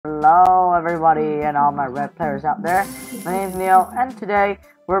Hello everybody and all my red players out there. My name is Neil and today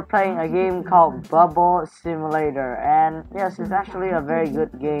we're playing a game called Bubble Simulator, and yes, it's actually a very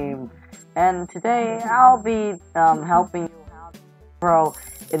good game. And today I'll be helping you how to pro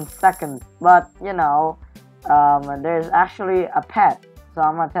in seconds, but there's actually a pet. So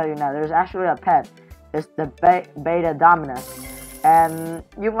I'm gonna tell you now, there's actually a pet. It's the Beta Dominus, and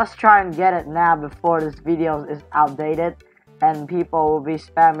you must try and get it now before this video is outdated and people will be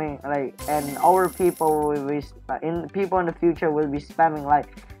spamming, and older people will be people in the future will be spamming like,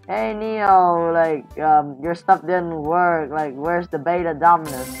 hey Neo, your stuff didn't work, like where's the Beta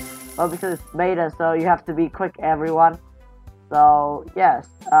Dominus? Well, because it's beta, so you have to be quick, everyone. So yes,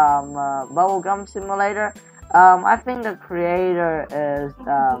 Bubblegum Simulator. I think the creator is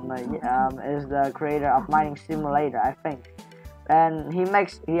the creator of Mining Simulator, I think, and he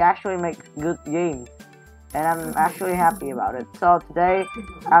actually makes good games, and I'm actually happy about it. So today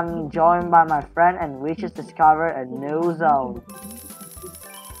I'm joined by my friend and we just discovered a new zone.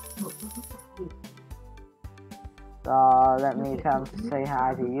 So let me come to say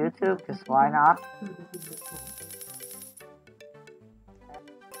hi to YouTube, because why not?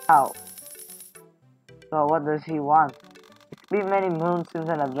 Oh. So what does he want? It's been many moons since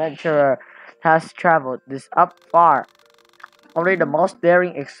an adventurer has traveled this up far. Only the most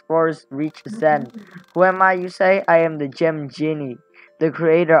daring explorers reach Zen. Who am I, you say? I am the Gem Genie, the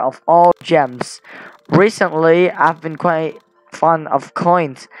creator of all gems. Recently, I've been quite fond of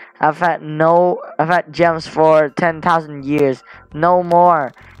coins. I've had gems for 10,000 years, no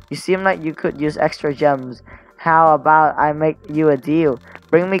more. You seem like you could use extra gems. How about I make you a deal?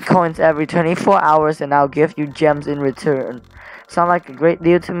 Bring me coins every 24 hours and I'll give you gems in return. Sound like a great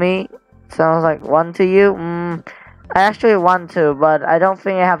deal to me? Sounds like one to you? I actually want to, but I don't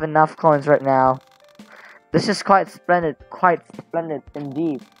think I have enough coins right now. This is quite splendid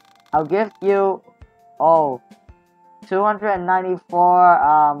indeed. I'll give you, 294,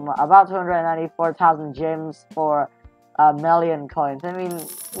 about 294,000 gems for a million coins. I mean,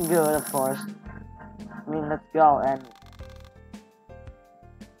 good, of course. I mean, let's go. And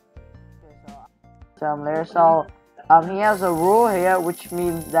he has a rule here, which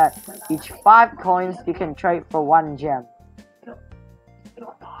means that each 5 coins you can trade for 1 gem.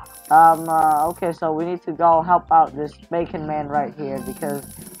 Okay, so we need to go help out this bacon man right here, because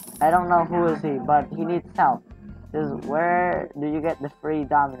I don't know who is he, but he needs help. Where do you get the free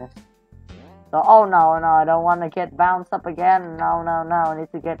Dominus? So, oh no, I don't want to get bounced up again. No, I need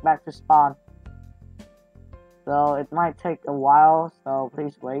to get back to spawn. So it might take a while, so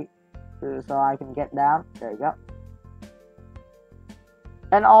please wait so I can get down. There you go.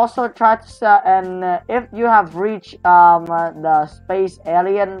 And also try to if you have reached the space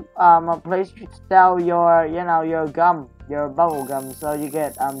alien place, to sell your your bubble gum, so you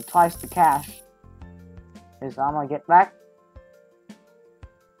get twice the cash. Okay, so I'm gonna get back.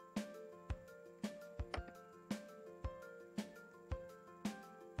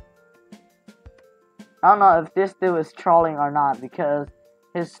 I don't know if this dude is trolling or not, because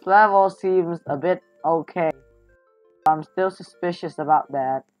his level seems a bit okay. I'm still suspicious about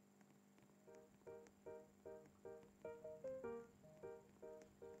that.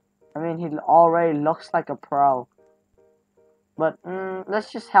 I mean, he already looks like a pro. But let's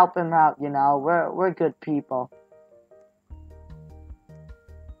just help him out, we're good people.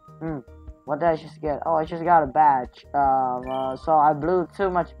 What did I just get? Oh, I just got a badge. So I blew too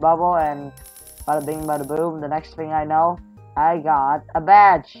much bubble, and bada bing bada boom, the next thing I know, I got a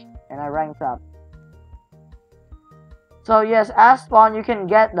badge and I ranked up. So yes, as spawn you can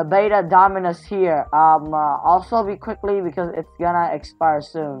get the Beta Dominus here. Also be quickly, because it's gonna expire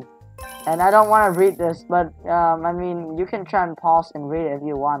soon. And I don't want to read this, but I mean, you can try and pause and read it if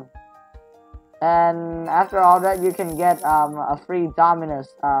you want. And after all that, you can get a free Dominus,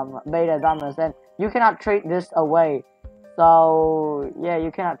 Beta Dominus, and you cannot trade this away. So yeah,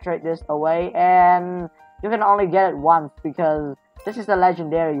 you cannot trade this away, and you can only get it once, because this is a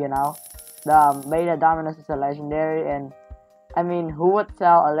legendary, The Beta Dominus is a legendary, and I mean, who would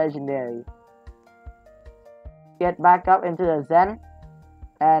sell a legendary? Get back up into the Zen,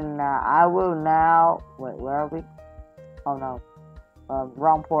 and I will now. Wait, where are we? Oh no,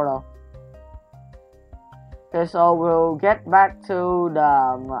 wrong portal. Okay, so we'll get back to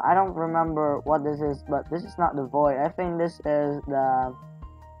the. I don't remember what this is, but this is not the void. I think this is the.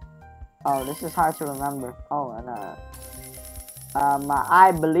 Oh, this is hard to remember. Oh, and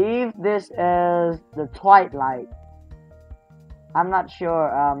I believe this is the Twilight. I'm not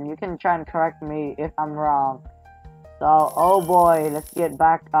sure. You can try and correct me if I'm wrong. So, oh boy, let's get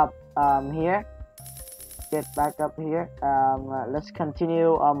back up here. get back up here. Let's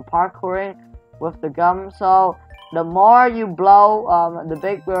continue parkouring with the gum. So the more you blow, the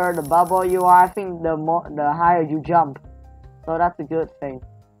bigger the bubble you are. I think the higher you jump. So that's a good thing.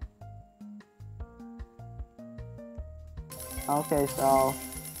 Okay, so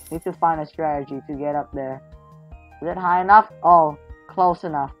need to find a strategy to get up there. Is it high enough? Oh, close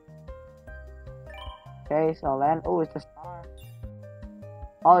enough. Okay, so land. Oh, it's a star.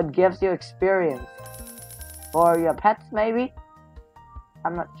 Oh, it gives you experience. For your pets, maybe?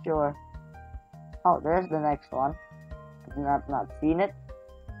 I'm not sure. Oh, there's the next one. I've not seen it.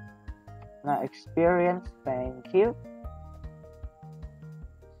 Not experience. Thank you.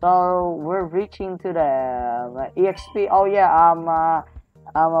 So we're reaching to the EXP. Oh yeah.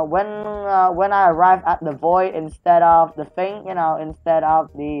 When I arrive at the void instead of the thing, you know, instead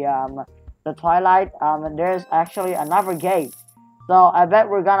of the twilight, there's actually another gate. So I bet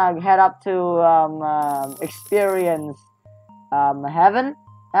we're gonna head up to experience heaven.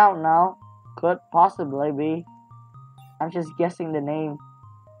 I don't know. Could possibly be. I'm just guessing the name.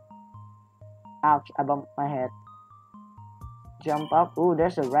 Ouch! I bumped my head. Jump up. Ooh,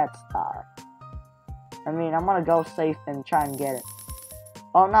 there's a red star. I mean, I'm gonna go safe and try and get it.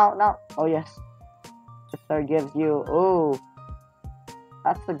 Oh no, no. Oh yes. The star gives you. Ooh.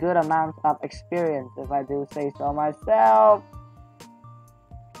 That's a good amount of experience, if I do say so myself.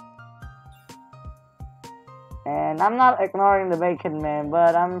 And I'm not ignoring the bacon man,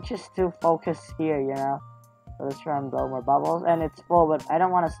 but I'm just too focused here, you know. So let's try and blow more bubbles. And it's full, but I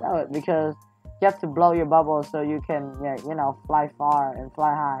don't want to sell it because you have to blow your bubbles so you can, yeah, you know, fly far and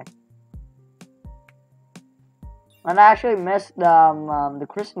fly high. And I actually missed the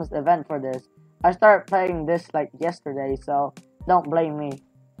Christmas event for this. I started playing this like yesterday, so don't blame me.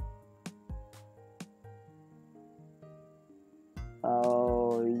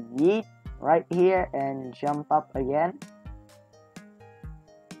 Oh, yeet. Right here and jump up again.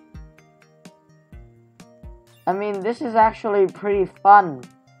 I mean, this is actually pretty fun.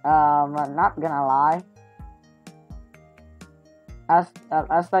 I'm not gonna lie.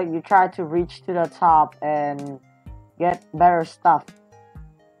 As like you try to reach to the top and get better stuff.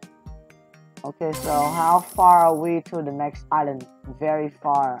 Okay, so how far are we to the next island? Very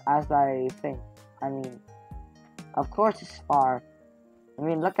far, as I think. I mean, of course it's far. I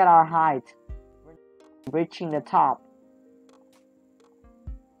mean, look at our height. We're reaching the top.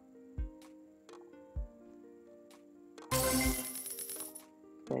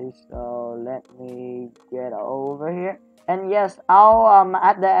 Okay, so let me get over here. And yes, I'll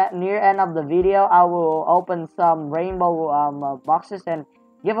at the near end of the video, I will open some rainbow boxes and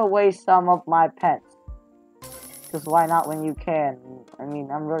give away some of my pets. Cause why not when you can? I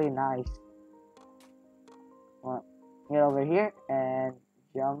mean, I'm really nice. Well, get over here and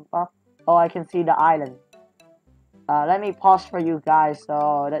jump up. Oh, I can see the island. Let me pause for you guys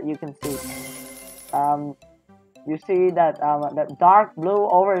so that you can see. You see that that dark blue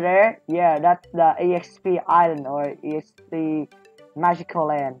over there? Yeah, that's the EXP island or EXP magical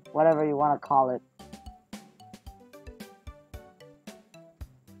land, whatever you want to call it.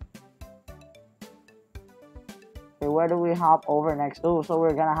 Okay, where do we hop over next? Oh, so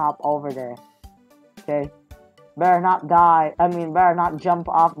we're gonna hop over there. Okay. Better not die. I mean, better not jump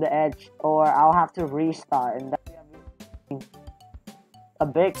off the edge, or I'll have to restart, and that's a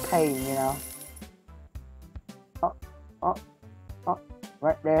big pain, you know. Oh,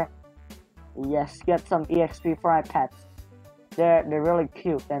 right there. Yes, get some EXP for my pets. They're really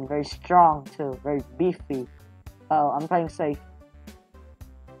cute and very strong too, very beefy. Oh, I'm playing safe.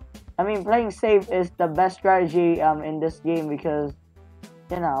 I mean, playing safe is the best strategy in this game because.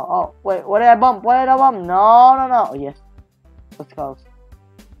 You know, oh, wait, what did I bump? What did I bump? No, no, no. Oh, yes. That's close.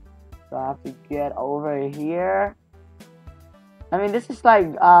 So I have to get over here. I mean, this is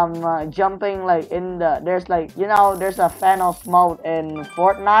like, jumping, like, in the, there's, like, you know, there's a Thanos mode in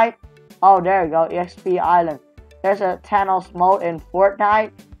Fortnite. Oh, there you go, EXP Island. There's a Thanos mode in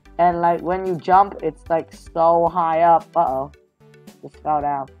Fortnite. And, like, when you jump, it's, like, so high up. Uh-oh. Just fell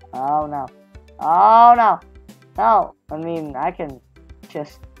down. Oh, no. Oh, no. No. I mean, I can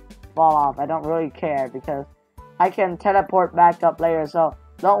just fall off. I don't really care because I can teleport back up later, so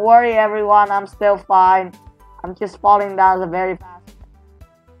don't worry everyone, I'm still fine. I'm just falling down very fast.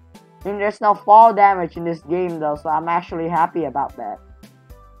 I mean, there's no fall damage in this game though, so I'm actually happy about that.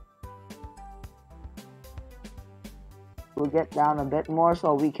 We'll get down a bit more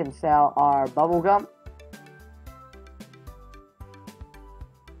so we can sell our bubblegum.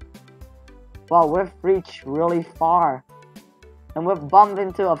 Wow, we've reached really far. And we've bumped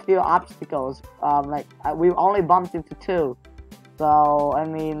into a few obstacles. We've only bumped into 2. So, I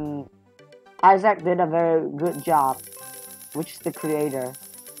mean, Isaac did a very good job, which is the creator.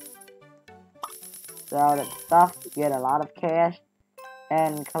 So that stuff, get a lot of cash,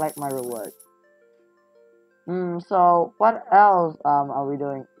 and collect my reward. So what else are we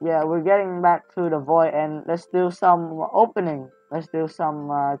doing? Yeah, we're getting back to the void, and let's do some opening. Let's do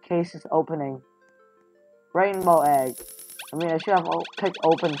some cases opening. Rainbow egg. I mean, I should have picked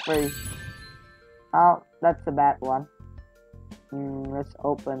open free. Oh, that's a bad one. Let's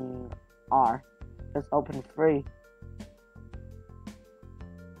open R. Let's open free.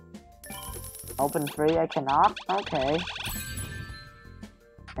 Open free, I cannot? Okay.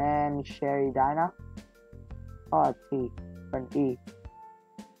 And Sherry Dino. Oh, T. Or an E.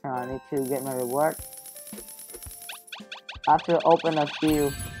 Oh, I need to get my reward. I have to open a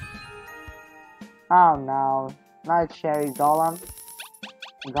few. Oh no. Not a Cherry Golem.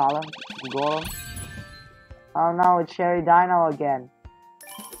 Golem. Oh no, it's Cherry Dino again.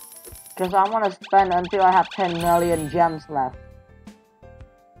 Because I want to spend until I have 10 million gems left.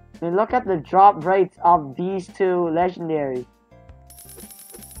 I mean, look at the drop rates of these two legendaries.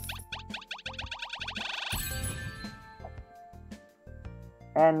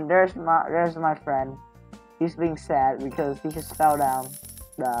 And there's my friend. He's being sad because he just fell down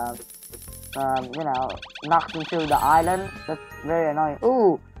the you know, knocked into the island. That's very annoying.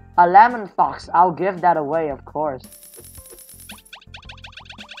 Ooh, a lemon fox. I'll give that away, of course.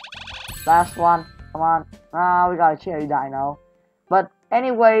 Last one. Come on. Ah, we got a Cherry Dino. But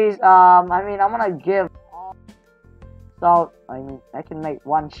anyways, I mean, I'm gonna give. So I mean, I can make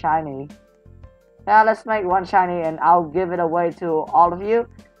one shiny. Yeah, let's make one shiny, and I'll give it away to all of you.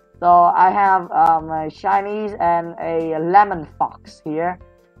 So I have a shinies and a lemon fox here.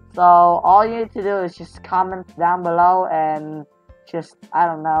 So all you need to do is just comment down below and just, I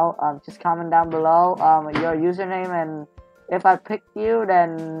don't know, just comment down below your username, and if I picked you,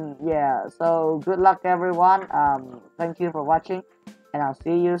 then yeah. So good luck everyone. Thank you for watching, and I'll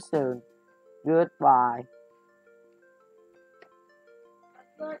see you soon. Goodbye.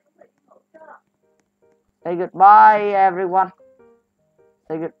 Say goodbye everyone.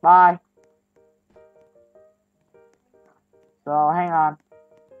 Say goodbye. So hang on.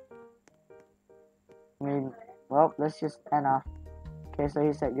 I mean, well, let's just end off. Okay, so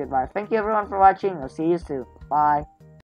he said goodbye. Thank you everyone for watching. I'll see you soon. Bye.